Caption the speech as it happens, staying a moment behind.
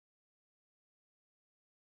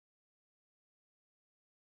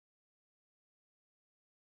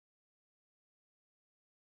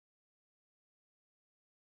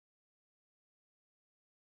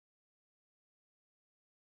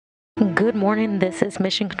Good morning. This is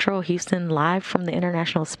Mission Control Houston, live from the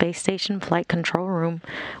International Space Station Flight Control Room,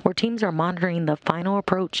 where teams are monitoring the final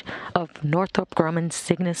approach of Northrop Grumman's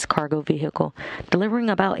Cygnus cargo vehicle, delivering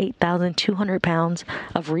about 8,200 pounds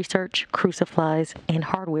of research, crew supplies, and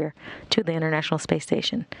hardware to the International Space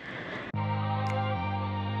Station.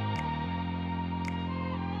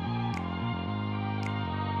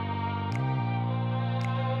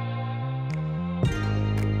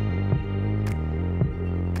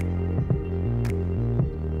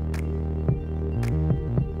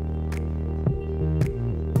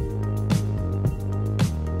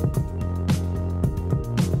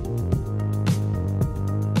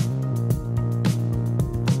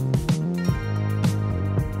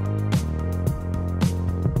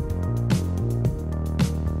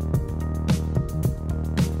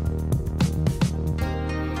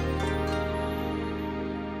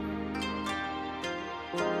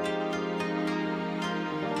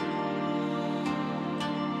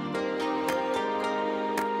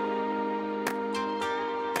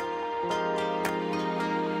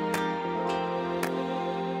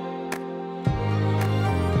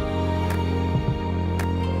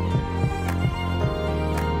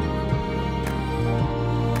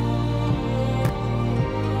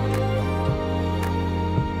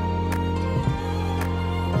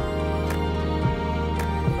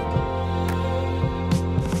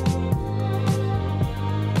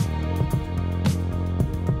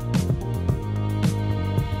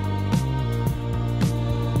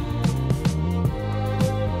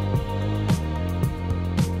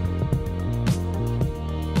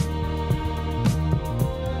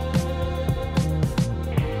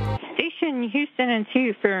 Houston and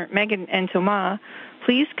 2 for Megan and Thomas,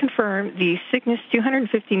 please confirm the Cygnus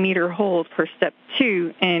 250-meter hold per step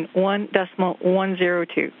 2 and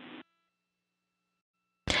 1.102.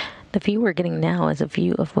 The view we're getting now is a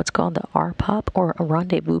view of what's called the RPOP, or a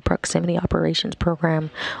Rendezvous Proximity Operations Program,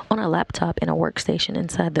 on a laptop in a workstation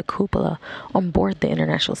inside the cupola on board the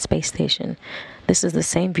International Space Station. This is the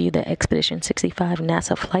same view that Expedition 65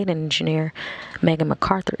 NASA flight engineer Megan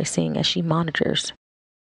McArthur is seeing as she monitors.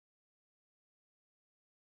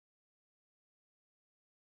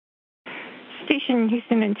 Station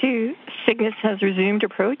Houston and 2, Cygnus has resumed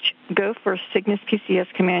approach. Go for Cygnus PCS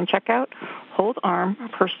command checkout. Hold arm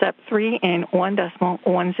per step 3 and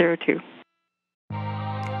 1.102.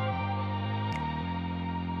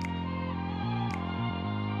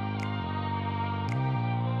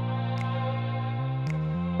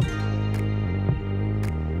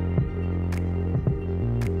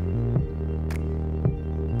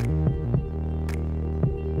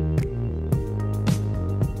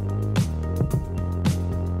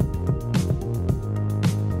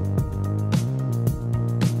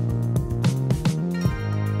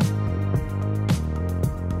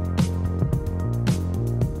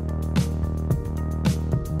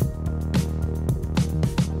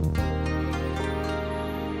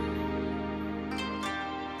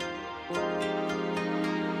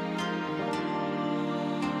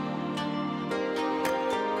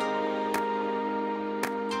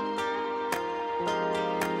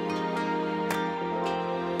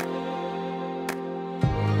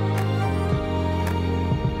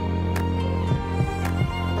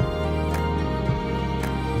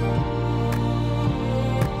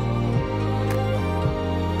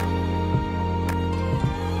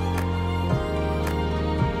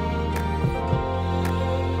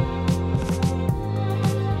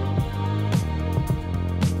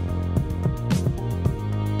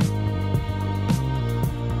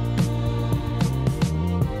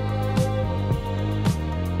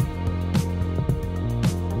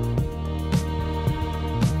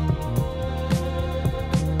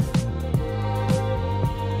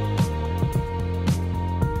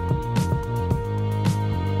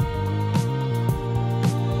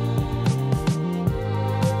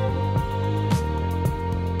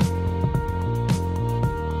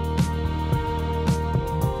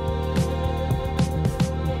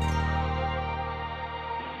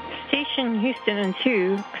 Houston and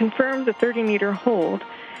 2, confirm the 30-meter hold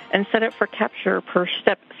and set up for capture per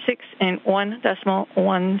step 6 and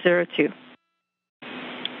 1.102.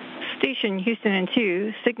 Station Houston and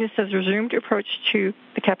 2, Cygnus has resumed approach to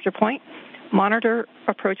the capture point. Monitor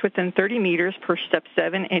approach within 30 meters per step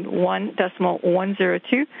 7 and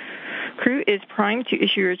 1.102. Crew is primed to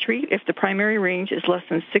issue a retreat if the primary range is less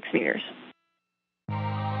than 6 meters.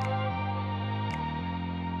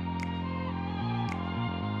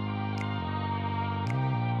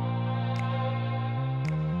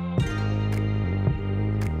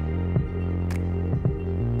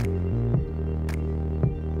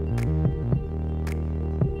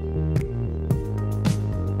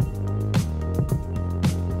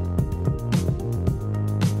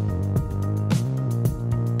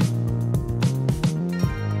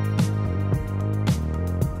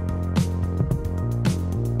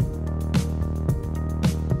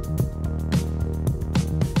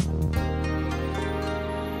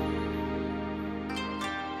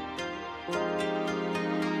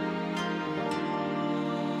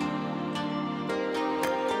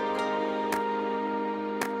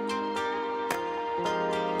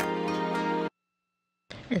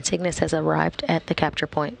 And Cygnus has arrived at the capture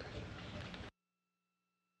point.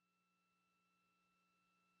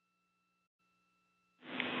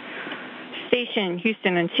 Station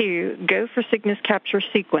Houston and 2, go for Cygnus capture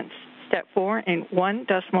sequence. Step 4 and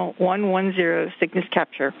 1.110 Cygnus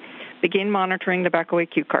capture. Begin monitoring the backaway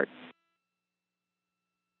cue card.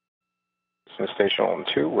 Station 1 and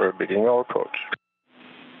 2, we're beginning our approach.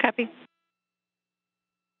 Copy.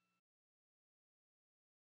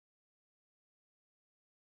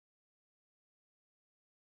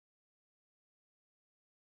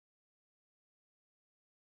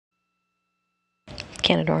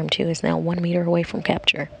 Canadarm2 is now 1 meter away from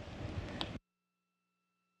capture.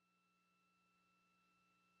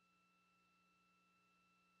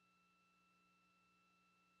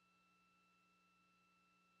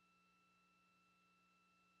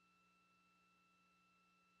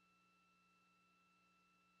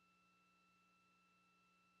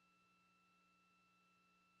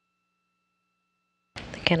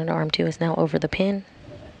 The Canadarm2 is now over the pin.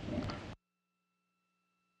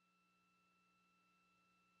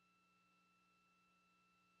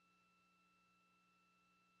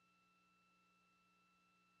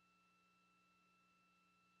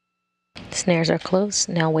 Snares are close,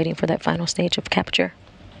 now waiting for that final stage of capture.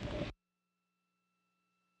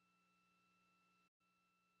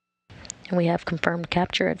 And we have confirmed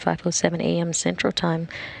capture at 5:07 a.m. Central Time,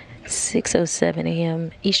 6:07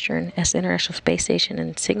 a.m. Eastern, as the International Space Station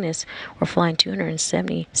and Cygnus were flying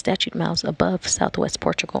 270 statute miles above southwest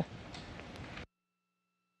Portugal.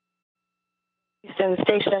 Houston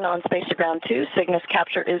Station on Space to Ground 2, Cygnus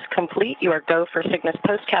capture is complete. You are go for Cygnus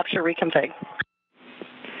post-capture reconfig.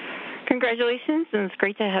 Congratulations, and it's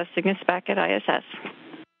great to have Cygnus back at ISS.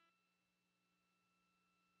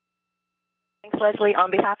 Thanks, Leslie.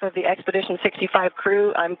 On behalf of the Expedition 65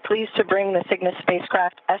 crew, I'm pleased to bring the Cygnus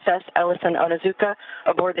spacecraft SS Ellison Onizuka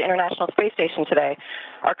aboard the International Space Station today.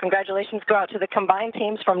 Our congratulations go out to the combined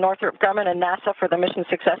teams from Northrop Grumman and NASA for the mission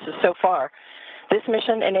successes so far. This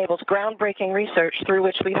mission enables groundbreaking research through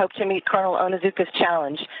which we hope to meet Colonel Onizuka's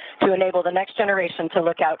challenge to enable the next generation to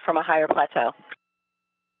look out from a higher plateau.